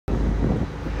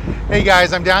Hey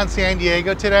guys, I'm down in San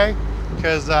Diego today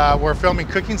because we're filming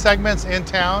cooking segments in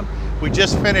town. We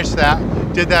just finished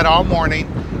that, did that all morning,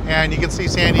 and you can see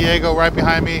San Diego right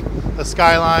behind me, the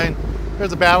skyline.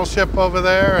 There's a battleship over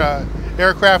there,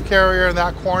 aircraft carrier in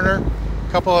that corner, a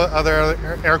couple of other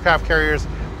aircraft carriers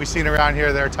we've seen around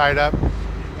here that are tied up.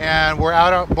 And we're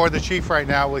out on board the Chief right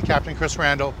now with Captain Chris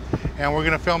Randall, and we're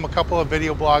gonna film a couple of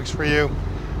video blogs for you.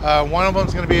 One of them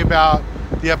is gonna be about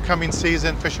the upcoming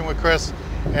season, Fishing with Chris,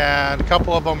 and a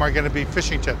couple of them are going to be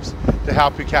fishing tips to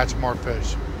help you catch more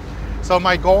fish. So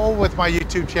my goal with my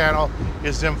YouTube channel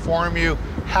is to inform you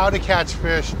how to catch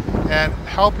fish and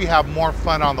help you have more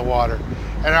fun on the water.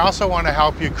 And I also want to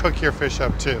help you cook your fish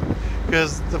up too,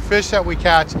 because the fish that we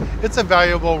catch, it's a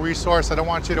valuable resource. I don't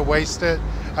want you to waste it.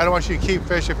 I don't want you to keep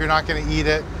fish if you're not going to eat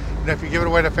it. And if you give it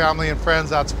away to family and friends,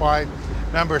 that's fine.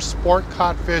 Remember, sport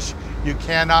caught fish you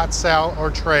cannot sell or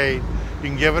trade. You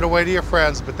can give it away to your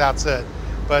friends, but that's it.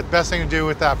 But the best thing to do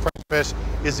with that fresh fish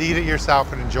is eat it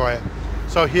yourself and enjoy it.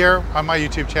 So here on my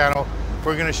YouTube channel,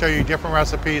 we're going to show you different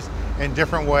recipes and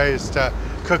different ways to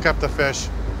cook up the fish.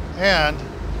 And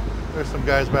there's some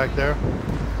guys back there.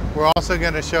 We're also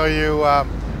going to show you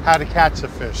how to catch the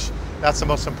fish. That's the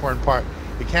most important part.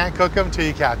 You can't cook them until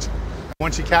you catch them.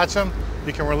 Once you catch them,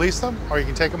 you can release them or you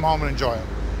can take them home and enjoy them.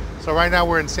 So right now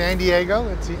we're in San Diego.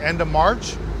 It's the end of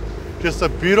March. Just a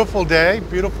beautiful day,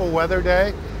 beautiful weather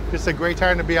day. Just a great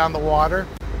time to be on the water.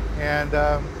 And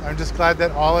I'm just glad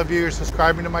that all of you are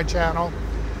subscribing to my channel.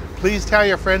 Please tell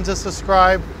your friends to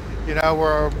subscribe. You know,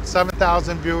 we're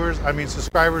 7,000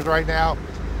 subscribers right now.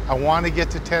 I want to get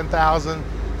to 10,000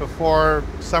 before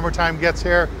summertime gets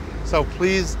here. So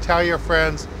please tell your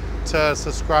friends to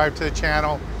subscribe to the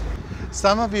channel.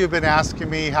 Some of you have been asking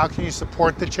me, how can you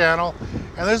support the channel?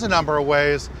 And there's a number of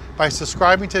ways. By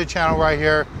subscribing to the channel right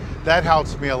here, that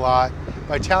helps me a lot.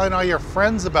 By telling all your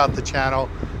friends about the channel,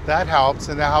 that helps,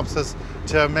 and that helps us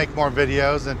to make more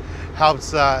videos and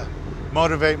helps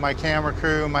motivate my camera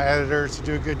crew, my editors to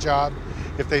do a good job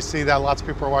if they see that lots of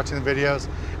people are watching the videos.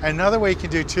 And another way you can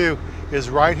do too is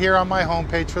right here on my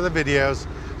homepage for the videos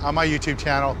on my YouTube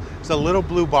channel, there's a little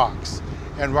blue box.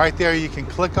 And right there you can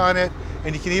click on it,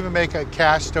 and you can even make a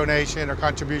cash donation or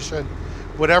contribution,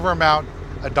 whatever amount,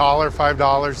 $1,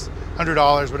 $5,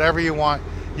 $100, whatever you want,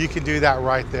 you can do that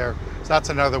right there. So that's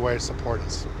another way to support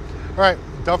us. All right,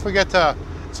 don't forget to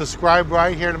subscribe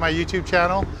right here to my YouTube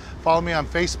channel. Follow me on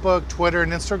Facebook, Twitter,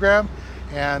 and Instagram.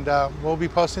 And we'll be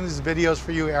posting these videos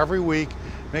for you every week.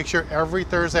 Make sure every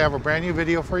Thursday I have a brand new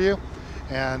video for you.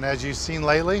 And as you've seen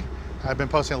lately, I've been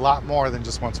posting a lot more than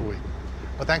just once a week.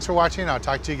 Well, thanks for watching. I'll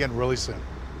talk to you again really soon.